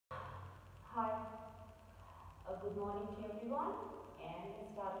Good morning to everyone, and let's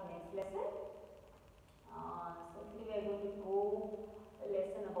start next lesson. So today we are going to go a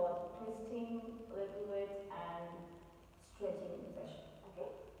lesson about twisting a little bit and stretching session.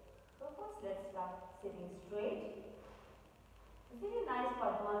 Okay. So first let's start sitting straight. So take a nice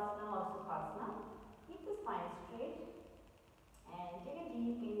Padmasana or Sukhasana. Keep the spine straight and take a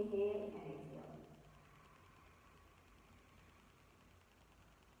deep inhale and exhale.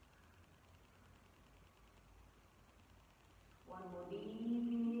 One more deep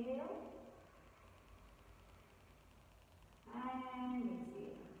inhale and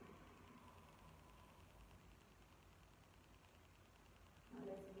exhale. Now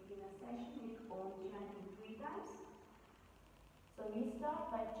let's begin a session with Om chanting 3 times. So we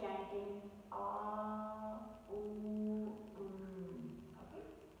start by chanting Okay.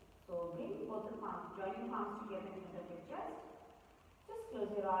 So bring both the palms, join your palms together in front of your chest. Just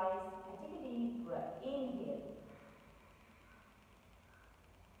close your eyes and take a deep breath. Inhale.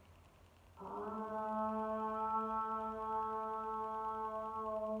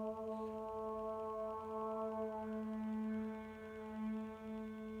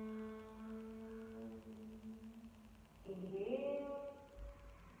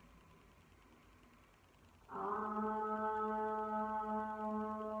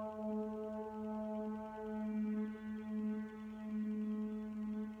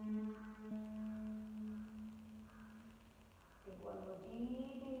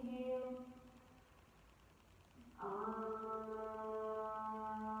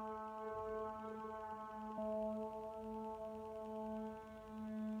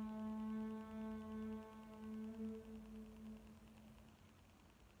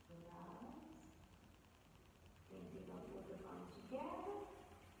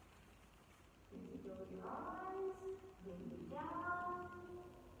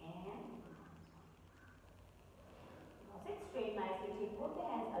 Straight nicely, take both the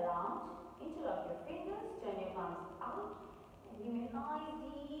hands around, interlock your fingers, turn your palms out, and give me a nice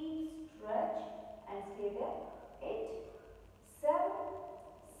deep stretch and stay there. 8, 7,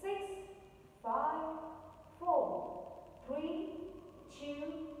 6, 5, 4, 3,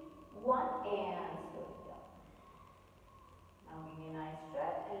 2, 1, and slow it down. Now give me a nice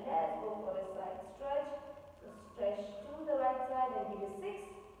stretch, and let's go for a side stretch. So stretch to the right side and give me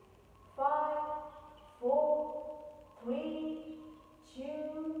 6, 5, 4, 3,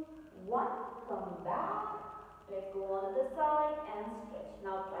 2, 1. Come back. Let's go on the side and stretch.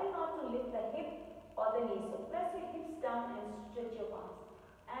 Now try not to lift the hip or the knee. So press your hips down and stretch your palms.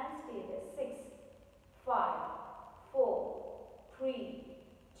 And stay there. 6, 5, 4, 3,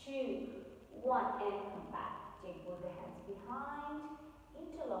 2, 1. And come back. Take both the hands behind.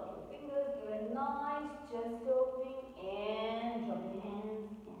 Interlock your fingers. Give a nice chest opening and drop your hands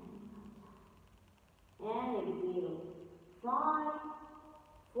and come down. And exhale. 5,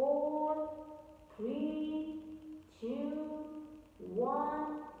 4, 3, 2,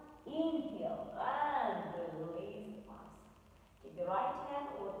 1. Inhale and release the palms. Take the right hand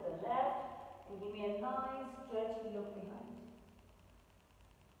over to the left and give me a nice stretch look behind.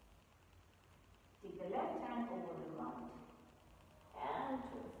 Take the left hand over the right and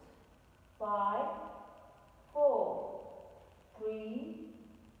twist. 5, 4, 3,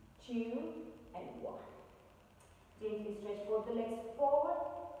 2, and 1. Gently stretch both the legs forward.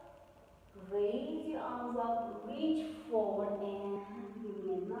 Raise your arms up, reach forward and give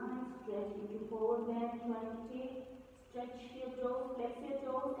me a nice stretch into forward bend. 20. Stretch your toes, flex your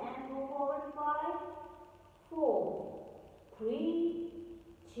toes and go forward. 5, 4, 3,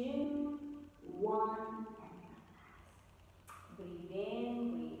 2, 1 and relax. Breathe in,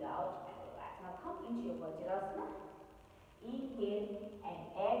 breathe out and relax. Now come into your Vajrasana. Inhale and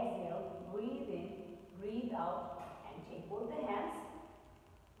exhale. Breathe in, breathe out. Take both the hands,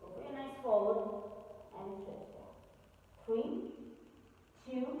 go for a nice forward and stretch down. 3,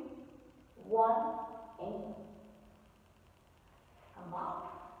 2, 1, and come up.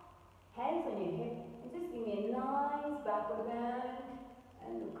 Hands on your hip and just give me a nice backward bend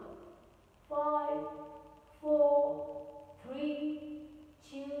and look up. 5, 4, 3,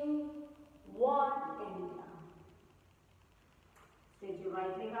 2, 1, and down. Stretch your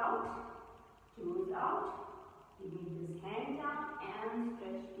right leg out, toes out. Give this hand down and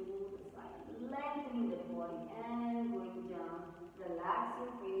stretch to the side. Lengthening the body and going down. Relax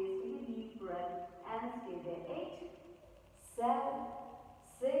your face. Take a deep breath and stay there. 8, 7,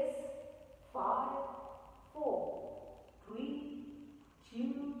 6, 5, 4, 3,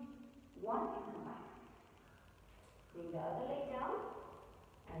 2, 1, and come back. Bring the other leg down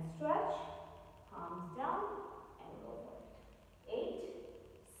and stretch. Palms down and go for it. 8,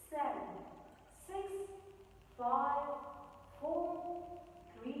 7, 6, 5,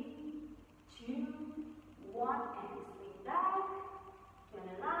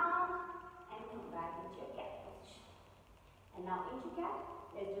 cat.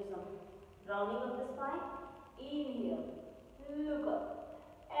 Let's do some rounding of the spine. Inhale, look up,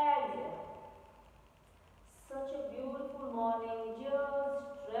 exhale. Such a beautiful morning.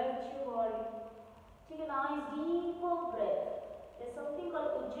 Just stretch your body. Take a nice deeper breath. There's something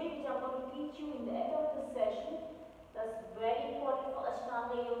called Ujjayi which I'm going to teach you in the end of the session. That's very important for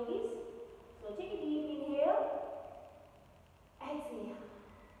Ashtanga yogis. So take a deep inhale. Exhale.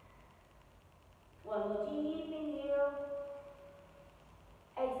 One more deep inhale.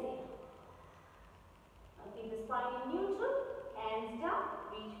 Exhale. Now keep the spine in neutral. Hands down.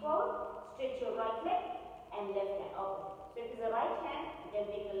 Reach forward. Stretch your right leg and left hand opposite. So if it's the right hand, then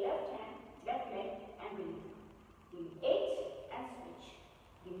take the left hand, left leg and release. Give me 8 and switch.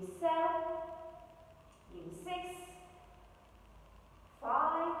 Give me 7. Give me 6. 5.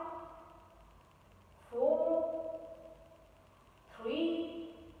 4. 3.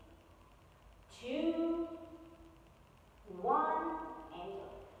 2. 1. And go.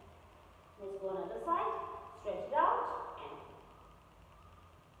 Let's go on the other side. Stretch it out and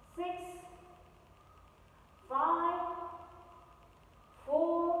 6. 5. 4.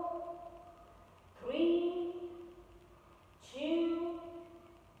 3. 2.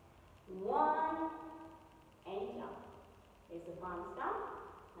 1. And jump. Place the palms down.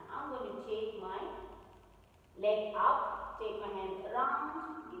 Now I'm going to take my leg up. Take my hands around.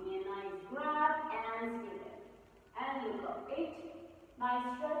 Give me a nice grab and stay there. And look up. 8. Nice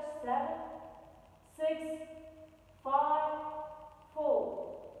stretch. 7. 6. 5. 4.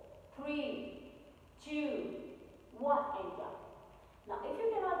 3. 2. 1 and jump. Now if you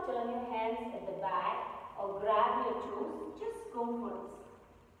cannot turn your hands at the back or grab your toes, just go for it.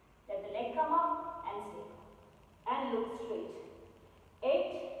 Let the leg come up and stay. And look straight. 8,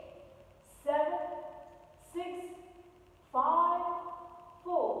 7, 6, 5,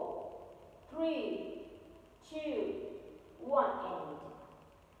 4, 3, 2, 1 and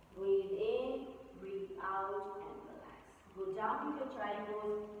breathe in, breathe out and relax. Go down with your child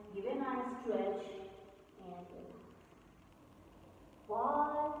pose. Give a nice stretch and relax. 5,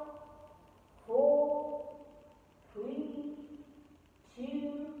 4, 3,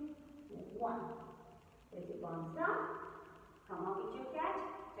 2, 1. Let your palms down. Come up with your cat.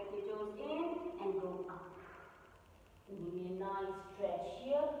 Tuck your toes in and go up. Give me a nice stretch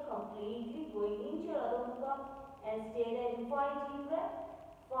here. Completely going into your other mukha and stay there in 5 deep breath.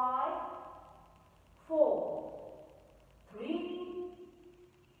 5, 4, 3,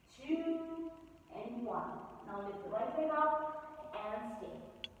 2, and 1. Now lift the right leg up and stay.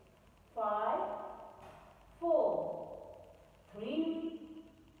 5, 4, 3,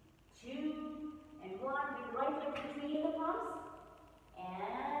 2, and 1. With right leg between the palms.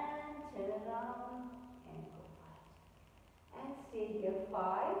 And turn around and go right. And stay here.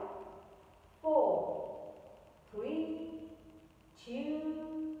 5, 4, 3,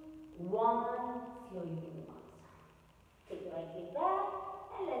 2, 1. Slowly bring the palms down. Take the right leg back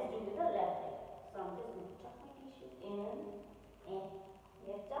and let's do with the left leg. So I'm just going to tuck my t-shirt in and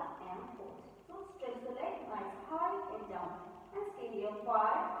lift up and hold. So stretch the leg nice high and down. And stay here. 5,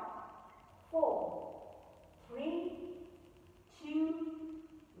 4, 3, 2,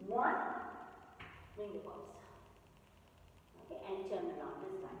 1. Bring the palms down. Okay, and turn around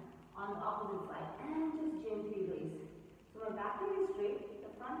this time on the opposite side and just gently raise. So my back leg is straight, the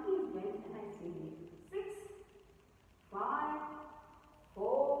front knee is bent, and I stay here. 6, 5,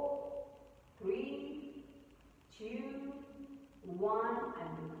 4, 3, 2, 1. I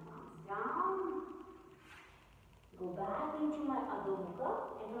bring the palms down. Go back into my Adho Mukha,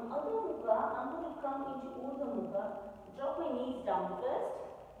 and from Adho Mukha, I'm going to come into Urdhva Mukha. Drop my knees down first,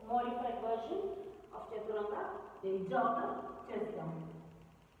 modified version of Chaturanga, then drop the chest down.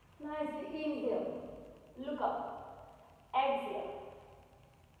 Nicely inhale, look up, exhale,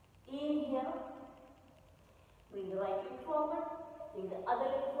 inhale, bring the right leg forward, bring the other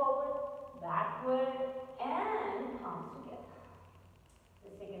leg forward, backward, and palms together.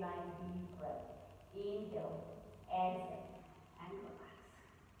 Let's take a nice deep breath. Inhale. Exhale and relax.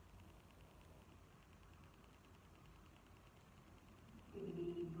 Take a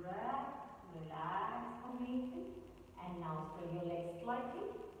deep breath, relax completely, and now spread your legs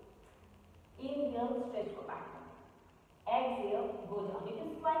slightly. Inhale, stretch for backward. Exhale,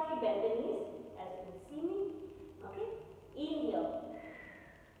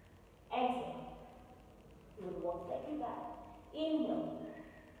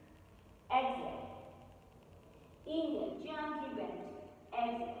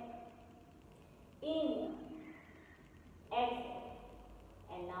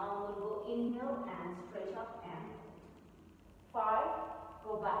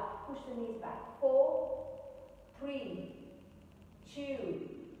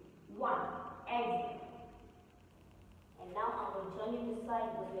 exhale. And now I'm going to turn you this side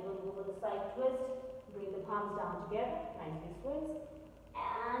because we're going to go for the side twist. Bring the palms down together, nicely twist,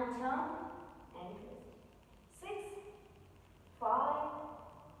 and turn, and twist. 6, 5,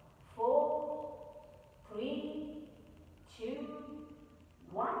 4, 3, 2,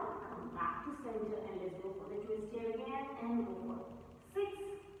 1. Come back to center and let's go for the twist here again and go for 6,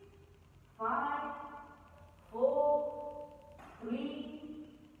 5, 4, 3,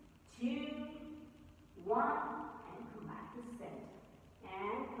 2, 1, and come back to center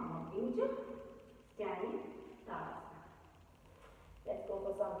and come up into standing Tadasana. Let's go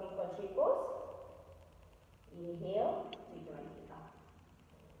for something called tree pose. Inhale, take your right leg up.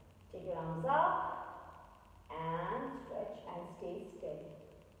 Take your arms up and stretch and stay steady.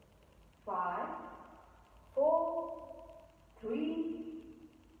 5, 4, 3,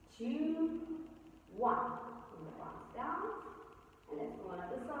 2, 1. Bring the arms down and let's go on the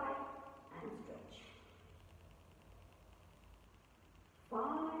other side and stretch. 5,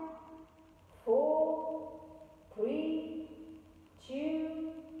 4, 3,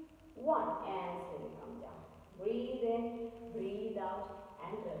 2, 1, and slowly come down. Breathe in, breathe out,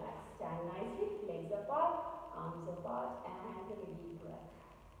 and relax. Stand nicely, legs apart, arms apart, and take a deep breath.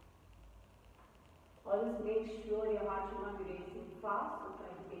 Always make sure your heart should not be racing fast, so try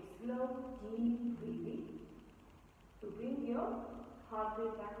to take slow, deep breathing to bring your heart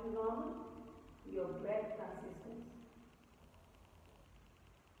rate back to normal, your breath consistency.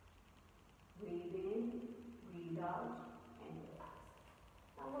 Breathe in, breathe out, and relax.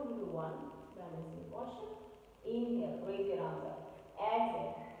 Now I'm going to do one balancing posture. Inhale, raise your arms up.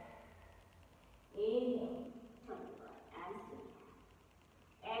 Exhale. Inhale, turn it around and sit.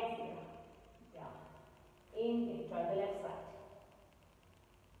 Exhale, down. Inhale, try the left side.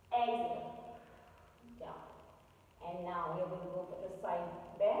 Exhale, down. And now we are going to go for the side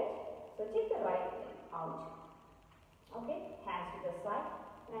bend. So take the right leg out. Okay, hands to the side.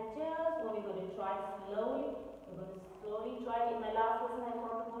 And just what we're going to try slowly. We're going to slowly try. In my last lesson I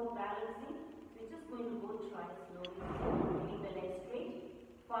talked about balancing. So we're just going to go try slowly. Keep the legs straight.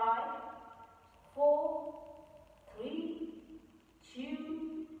 5, 4, 3,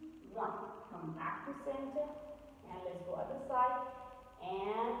 2, 1. Come back to center. And let's go other side.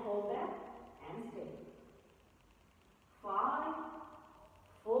 And hold them. And stay. 5,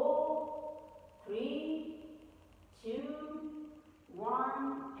 4, 3, 2, 1,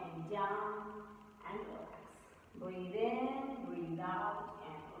 and down, and relax. Breathe in, breathe out,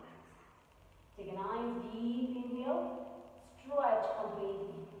 and relax. Take a nice deep inhale. Stretch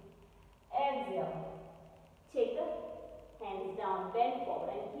completely. Exhale. Take the hands down, bend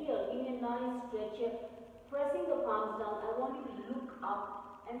forward, and here, in a nice stretch here, pressing the palms down, I want you to look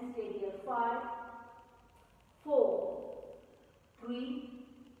up and stay here. 5, 4, 3,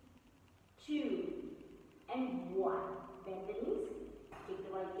 2, and 1. Bend the knees. Take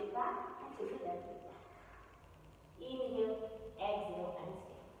the right leg back and take the left leg back. Inhale, exhale, and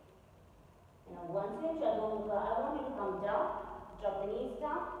stay. And now once you're in Chaturanga, I want you to come down, drop the knees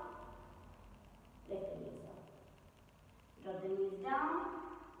down, lift the knees up. Drop the knees down,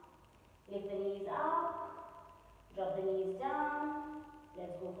 lift the knees up, drop the knees down.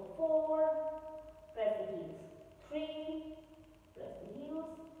 Let's go for 4, press the heels. 3, press the heels.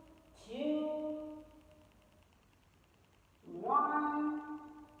 2, 1,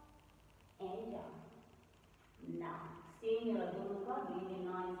 and down. Now, stay in your Adho Mukha, really a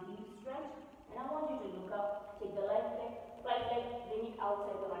nice deep stretch. And I want you to look up, take the left leg, right leg, bring it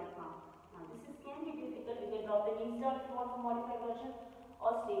outside the right palm. Now, this can be difficult. You can drop the knees down if you want for modified version,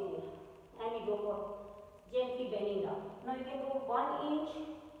 or stay here. And we go for gently bending down. Now, you can go 1 inch,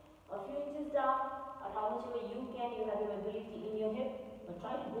 a few inches down, or how much ever you can. You have your ability in your hip. But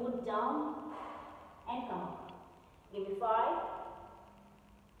try to go down and come up. Give me 5.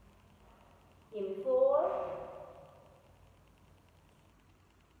 Give me 4.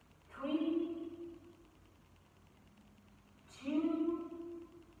 3, 2,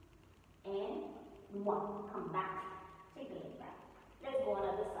 and 1. Come back. Take the leg back. Let's go on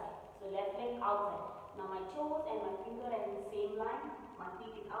other side. So left leg outside. Now my toes and my finger are in the same line. My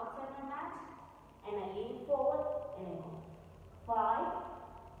feet is outside my mat. And I lean forward and I go. 5,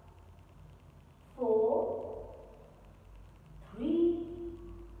 4, 3,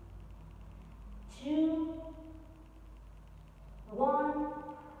 2, 1,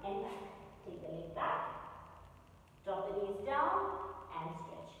 and back. Take the leg back. Drop the knees down and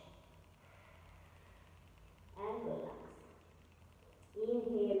stretch. And relax.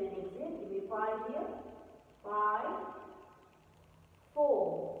 Inhale and exhale. Give me 5 here. 5,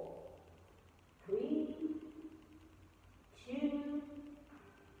 4, 3, 2,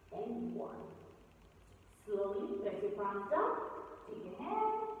 arms down. Take your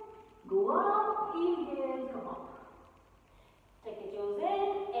hand. Go up. Inhale. Come up. Take your toes in.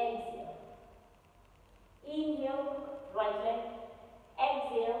 Exhale. Inhale. Right leg.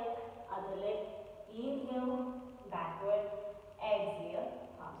 Exhale. Other leg. Inhale. Backward. Exhale.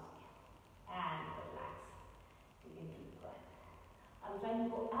 Palms down. And relax. Take a deep breath. I'm trying to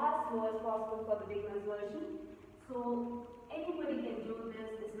go as slow as possible for the beginner's version. So anybody can do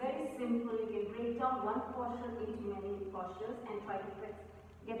this. It's very simple. You can break down one posture into many postures and try to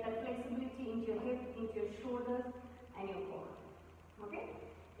get that flexibility into your hip, into your shoulders and your core. Okay?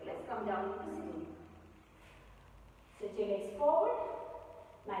 So let's come down to sitting. Sit your legs forward.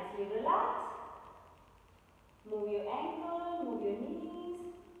 Nicely relax. Move your ankle, move your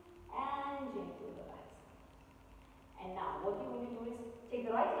knees and gently relax. And now what you're going to do is take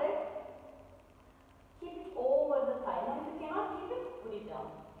the right leg. Keep it over the thigh. Now if you cannot keep it, put it down.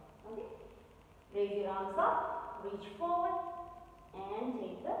 Okay? Raise your arms up, reach forward and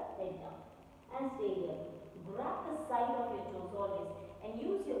take the head down. And stay there. Grab the side of your toes always and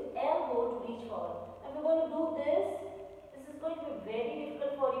use your elbow to reach forward. Now we're going to do this. This is going to be very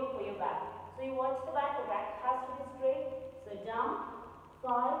difficult for you for your back. So you watch the back has to be straight. So down,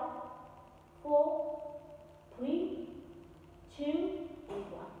 5, 4, 3, 2 and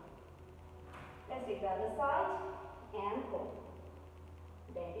 1. Let's take the other side and pull.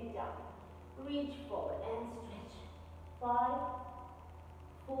 Bend it down. Reach forward and stretch. 5,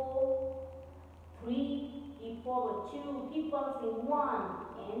 4, 3, keep forward. 2, keep bouncing. 1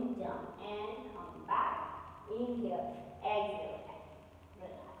 and down and come back. Inhale, exhale,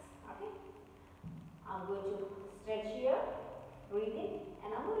 relax. Okay? I'm going to stretch here, breathing,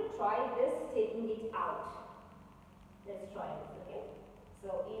 and I'm going to try this taking it out. Let's try this, okay?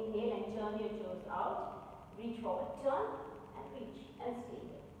 So inhale and turn your toes out. Reach forward, turn and reach and stay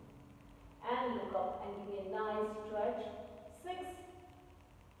here. And look up and give me a nice stretch. 6,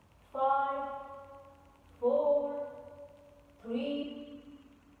 5, 4, 3,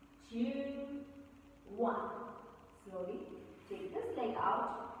 2, 1. Slowly take this leg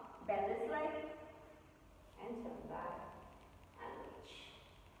out, bend this leg and turn back and reach.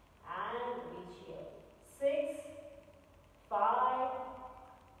 And reach here. 6, 5,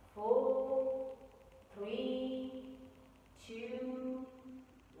 4, 3, 2,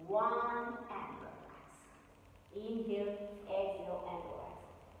 1 and relax. Inhale, exhale and relax.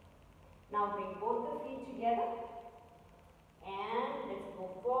 Now bring both the feet together and let's go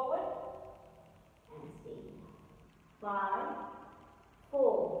forward and stay. 5,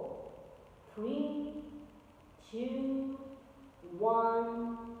 4, 3, 2,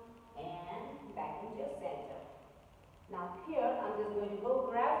 1 and back into your center. Now here I'm just going to go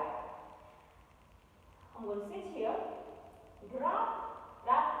grab. I'm going to sit here.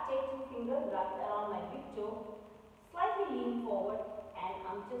 Take 2 fingers, wrap it around my big toe. Slightly lean forward and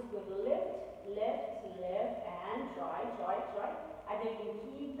I'm just going to lift and try. Either you can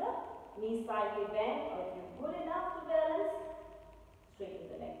keep the knee slightly bent or if you're good enough to balance, straighten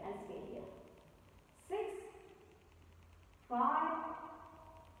the leg and stay here. 6, 5,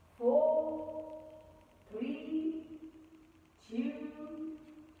 4, 3, 2,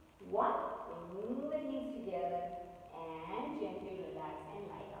 1. Bring the knees together and gently relax and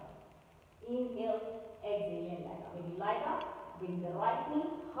lie down. Inhale, exhale and lie down. When you lie down, bring the right knee,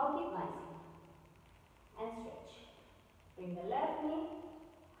 hug it nicely and stretch. Bring the left knee,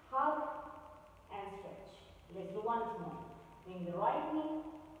 hug and stretch. Let's do once more. Bring the right knee,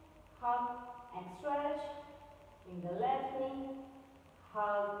 hug and stretch. Bring the left knee,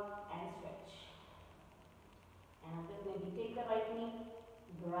 hug and stretch. And I'm just going to take the right knee,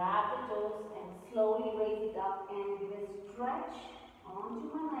 grab the toes and slowly raise it up and give a stretch onto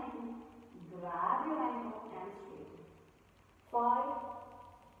my right knee. Grab your ankle and straighten. 5,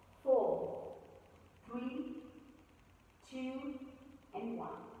 4, 3, 2 and 1.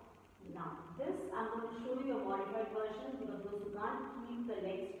 Now this I'm going to show you a modified version because those who can't keep the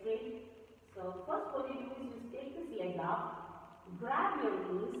legs straight. So first what you do is you take this leg up, grab your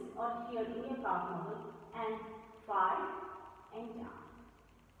knees or here in your calf muscle and 5 and down.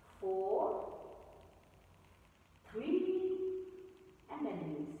 4, 3 and then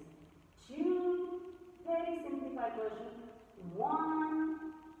knees. 2, very simplified version. 1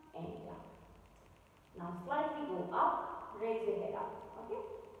 and down. Now slightly go up, raise your head up. Okay?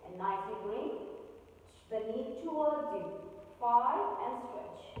 And nicely bring the knee towards you. 5 and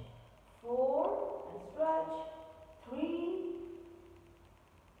stretch. 4 and stretch. 3,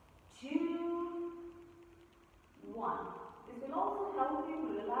 2, 1. This will also help you to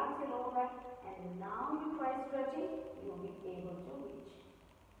relax your lower back. And now you try stretching, you will be able to reach.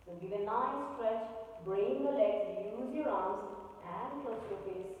 So give a nice stretch, Bring the legs, use your arms and close your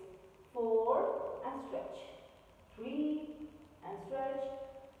face. 4 and stretch. 3 and stretch.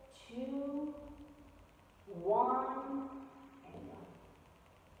 2, 1 and down.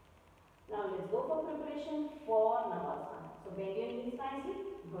 Now let's go for preparation for Navasana. So bend your knees nicely.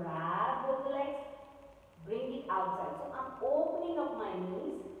 Grab both the legs. Bring it outside. So I'm opening up my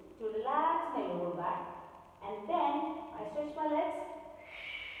knees to relax my lower back. And then I stretch my legs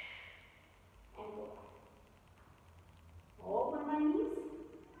and go back. Open my knees.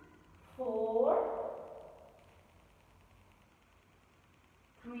 4,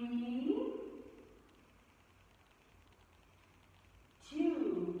 3,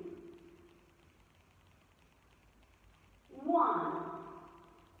 2, 1,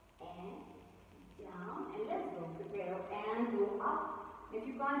 and down, and let's go. Prepare and go up. If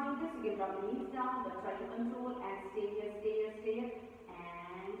you can't do this, you can drop the knees down, but try to control and stay here, stay here, stay here,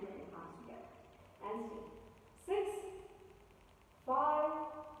 and let your palms together. And stay. 6, 5,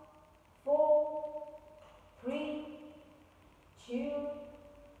 4, 3, 2,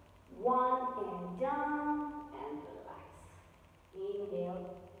 1, and down, and relax. Inhale,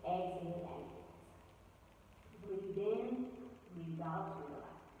 exhale, and breathe in, breathe out, and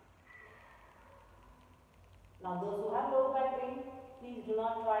relax. Now those who have low back pain, please do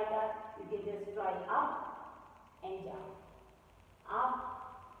not try that. You can just try up and down. Up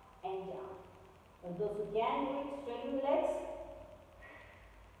and down. For those who can do it, straighten the legs.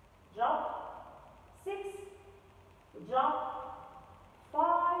 Drop. 6. Drop. 5.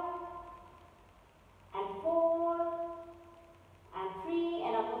 And 4. And 3.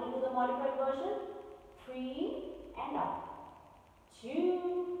 And I'm going to do the modified version. 3 and up. 2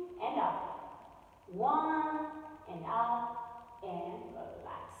 and up. 1 and up. And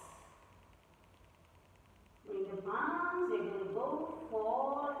relax. Bring your palms, you're going to go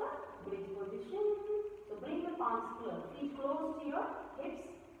for the bridge position. So bring your palms close, feet close to your hips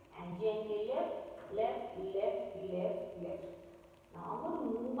and gently lift, left, left, left, left. Now I'm going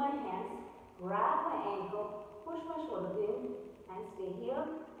to move my hands, grab my ankle, push my shoulder in and stay here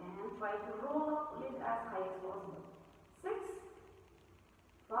and try to roll up, lift as high as possible. 6,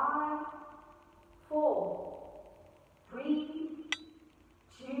 5, 4, 3,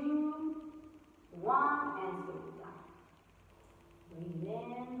 2, 1, and stay down. Breathe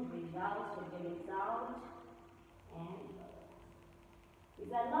in, breathe out, stretch your legs out, and relax.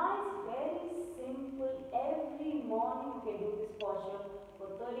 These are nice, very simple. Every morning you can do this posture for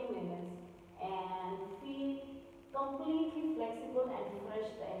 30 minutes and feel completely flexible and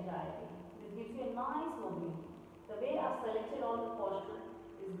fresh the entire day. This gives you a nice mobility. The way I've selected all the posture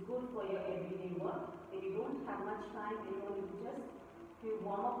is good for your everyday work. If you don't have much time and you want to just few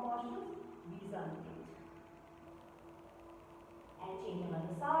warm-up postures, these are great. And change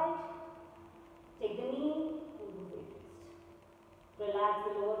another side. Take the knee and go for a twist. Relax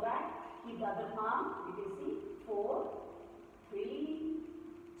the lower back. Keep the other palm. You can see 4, 3,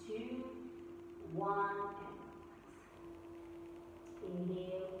 2, 1, and relax.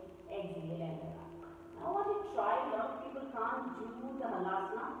 Inhale, exhale, and relax. Now I want to try. A lot of people can't do the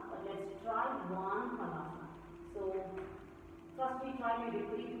halasana, but let's try one halasana. So first we try my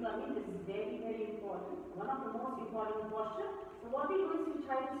viparita karni. This is very, very important. One of the most important posture. So what we do is we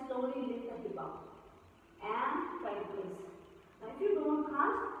try to slowly lift the hip up and try to place. Now if you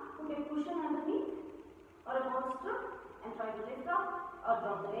can't, put a cushion underneath or a bolster and try to lift up or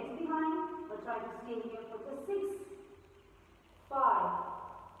drop the legs behind, but try to stay here for just 6, 5,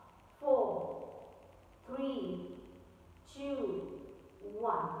 4, 3, 2,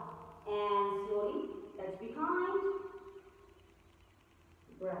 1, and slowly touch behind.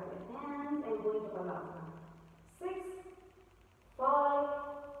 Grab your hands and go into Balasana. 6, 5,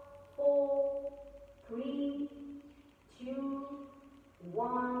 4, 3, 2,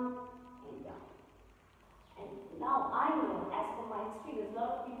 1, and down. And now I know, as per my experience, a lot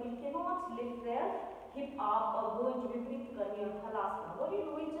of people cannot lift their hip up or go into viparita karni or halasana. What you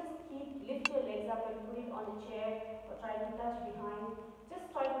do is just lift your legs up and put it on the chair or try to touch behind. Just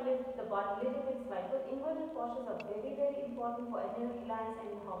try to lift the butt a little bit slightly. But inverted postures are very, very important for adrenal glands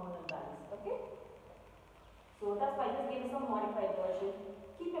and hormonal balance. Okay? So that's why I just gave you some modified version.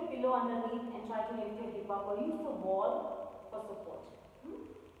 Keep a pillow underneath and try to lift your hip up or use the wall for support.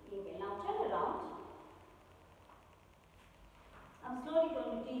 Okay, now turn around. I'm slowly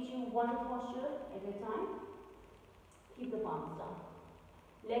going to teach you one posture at a time. Keep the palms down.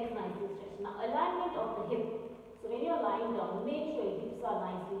 Legs nicely stretched. Now alignment of the hip. So when you are lying down, make sure your hips are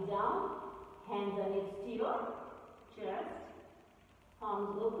nicely down. Hands are next to your chest.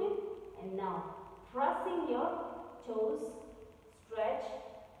 Palms open. And now pressing your toes, stretch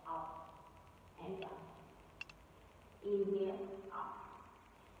up and down.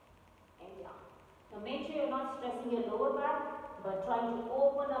 stressing your lower back, but trying to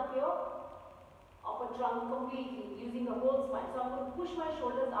open up your upper trunk completely using the whole spine. So I'm going to push my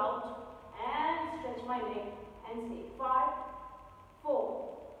shoulders out and stretch my neck and say 5,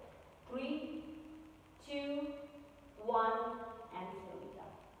 4, 3, 2, 1 and slowly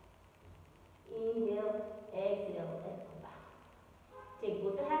down. Inhale, exhale and come back. Take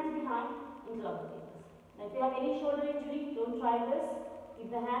both the hands behind, interlock the fingers. Now if you have any shoulder injury, don't try this. Keep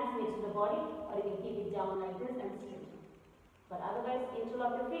the hands next to the body or you can keep it down like this and straighten. But otherwise,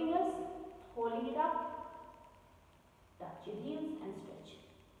 interlock your fingers, holding it up, touch your heels and stretch.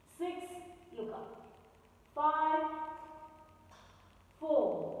 6, look up. 5,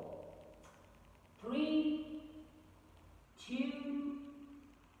 4, 3, 2,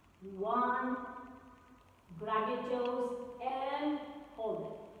 1. Grab your toes and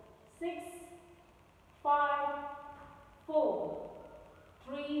hold it. 6, 5, 4,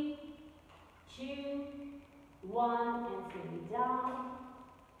 3, 2, 1 and slowly down.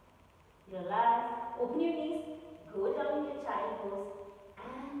 Relax. Open your knees. Go down into child pose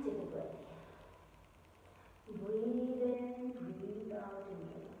and take a breath. Breathe in, breathe out and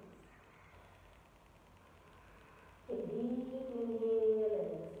relax. Take a deep inhale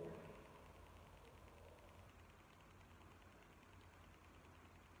and exhale.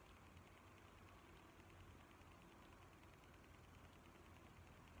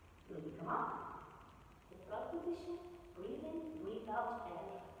 Slowly come up. Take front position. Breathe in, breathe out and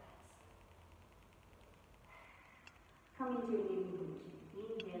relax. Come into your kneeling position.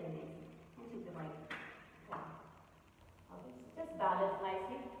 Inhale and exhale. And take the right down. Okay, so just balance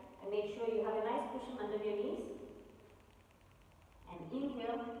nicely and make sure you have a nice cushion under your knees. And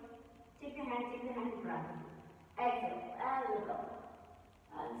inhale. Take the hand, grab it. Exhale and look up.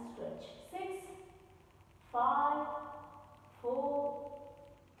 And stretch. 6, 5, 4,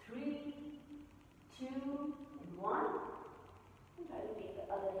 3, 2, and 1. And try to take the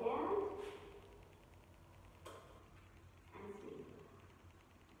other hand. And sleep.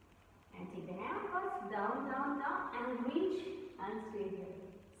 And take the hand first, down, down, down, and reach and stay here.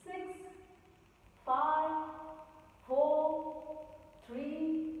 6, 5, 4,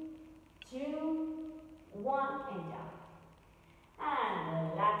 3, 2, 1, and down.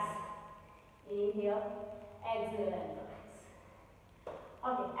 And relax. Inhale, exhale, and relax.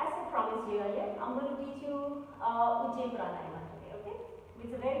 Okay, as I promised you earlier, I'm going to teach you Ujjayi Pranayama today, okay?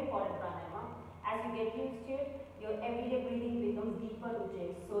 It's a very important pranayama. As you get used to it, your everyday breathing becomes deeper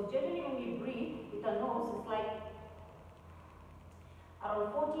Ujjayi. So generally when we breathe with our nose, it's like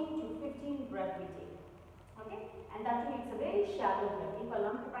around 14 to 15 breaths we take, okay? And that too, it's a very shallow breath. If our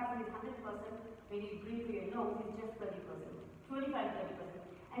lung capacity is 100%, when you breathe through your nose, it's just 30%,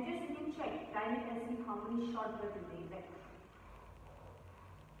 25-30%. And just you can check, then you can see how many short breaths you take. Like,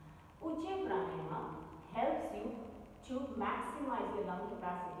 Ujjayi Pranayama helps you to maximize your lung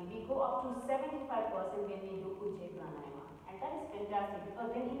capacity. We go up to 75% when we do Ujjayi Pranayama. And that is fantastic because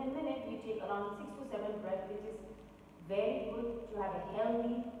then in a minute we take around 6 to 7 breaths, which is very good to have a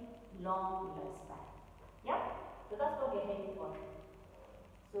healthy, long lifespan. Yeah? So that's what we're heading for.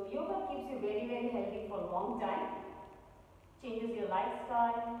 So yoga keeps you very, very healthy for a long time. Changes your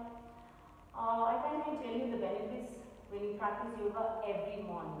lifestyle. I can't even tell you the benefits when you practice yoga every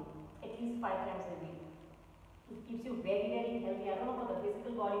morning, at least 5 times a week. It keeps you very, very healthy. I don't know about the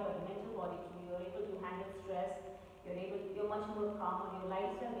physical body, but the mental body too. You're able to handle stress. You're much more calm. Your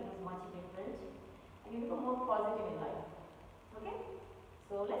lifestyle becomes much different, and you become more positive in life. Okay?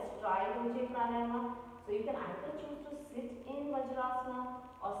 So let's try Ujjayi Pranayama. So you can either choose to sit in Vajrasana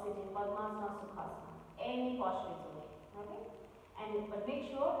or sit in Padmasana, Sukhasana. Any posture is okay. Okay? But make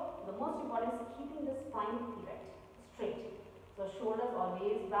sure the most important is keeping the spine erect, straight. So shoulders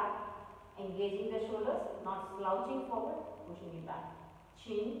always back, engaging the shoulders, not slouching forward, pushing it back.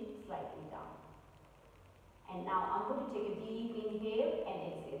 Chin slightly down. And now I'm going to take a deep inhale and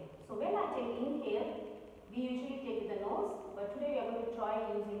exhale. So when I take inhale, we usually take the nose, but today we are going to try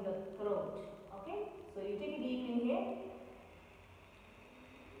using the throat. Okay? So you take a deep inhale.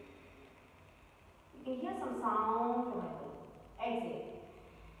 You can hear some sound from my throat. Exhale.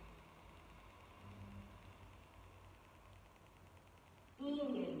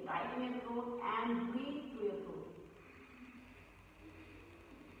 Inhale, tighten your throat and breathe through your throat.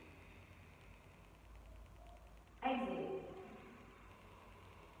 Exhale.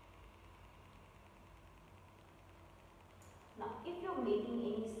 Now, if you're making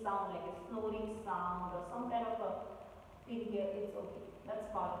any sound like a snoring sound or some kind of a thing here, it's okay. That's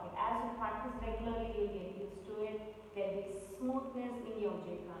part of it. As you practice regularly, you'll get used to it. There'll be smoothness in your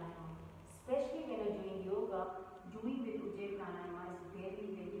Ujjayi Pranayama. Especially when you're doing yoga, doing with Ujjayi Pranayama is very,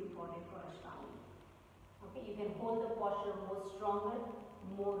 very important for Ashtanga. Okay, you can hold the posture more stronger,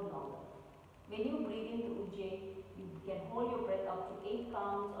 more longer. When you breathe into Ujjayi, you can hold your breath up to 8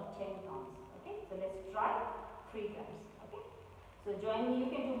 counts or 10 counts. Okay, so let's try 3 times. Okay, so join me. You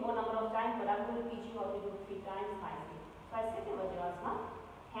can do more number of times, but I'm going to teach you how to do 3 times nicely. So I sit in Vajrasana,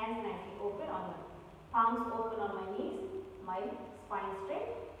 hands nicely open on my palms open on my knees, my spine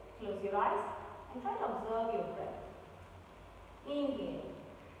straight. Close your eyes and try to observe your breath. Inhale.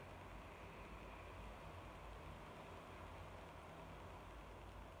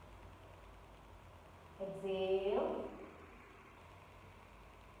 Exhale.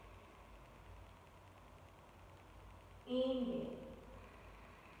 Inhale.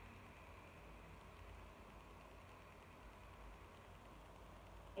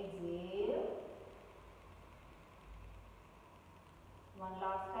 Exhale. One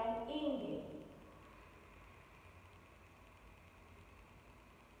last time. Inhale.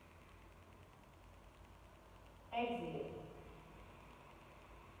 Exhale.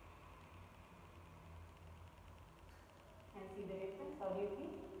 And see the difference? How do you feel?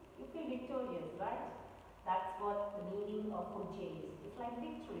 You feel victorious, right? That's what the meaning of Ujjayi is. It's like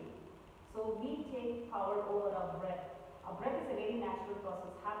victory. So we take power over our breath. Our breath is a very natural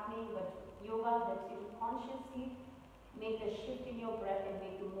process happening, but yoga helps you to consciously make a shift in your breath and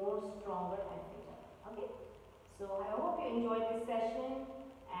make you more stronger and fitter. Okay? So I hope you enjoyed this session,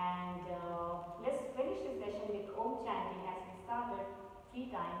 and let's finish this session with Om chanting as we started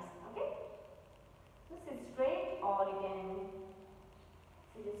 3 times. Okay? So sit straight, or you can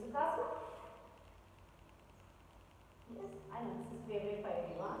sit in Sukhasana. Yes, I know this is favorite for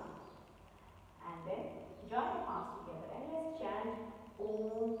everyone. And then join your palms together and let's chant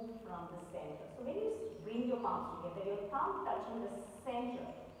Om from the center. So when you bring your palms together, your thumb touching the center.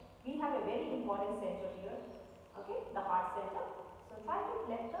 We have a very important center here. Okay, the heart center. So try to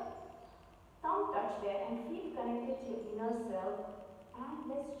let the thumb touch there and feel connected to your inner self.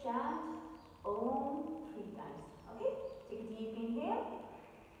 And let's chant Om 3 times. Okay, take a deep inhale.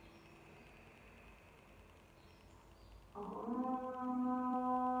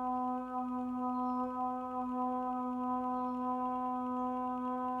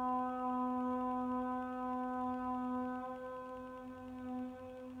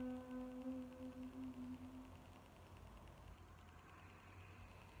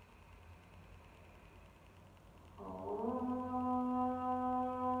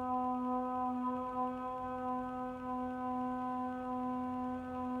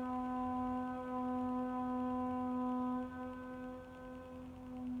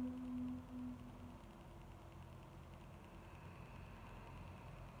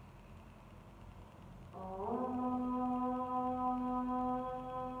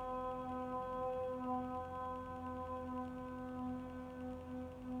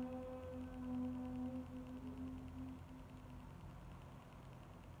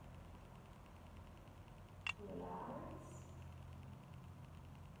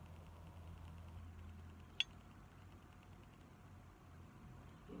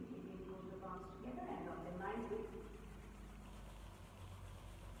 Together and drop them nicely.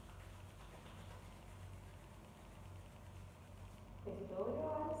 Close your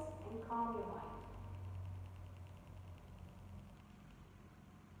eyes and calm your mind.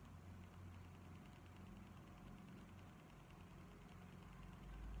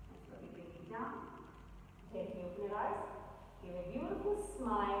 And slowly bring it down. Gently open your eyes. Give a beautiful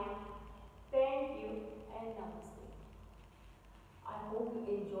smile. Thank you and namaste. I hope you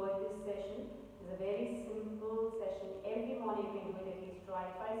enjoyed this session. It's a very simple session. Every morning you can do it at least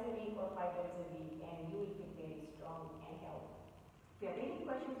twice a week or 5 times a week, and you will feel very strong and healthy. If you have any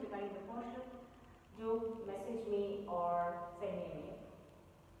questions regarding the posture, do message me or send me a mail.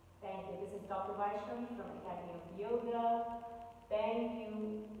 Thank you. This is Dr. Vaishnevi from Academy of Yoga. Thank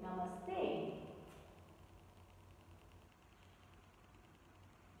you.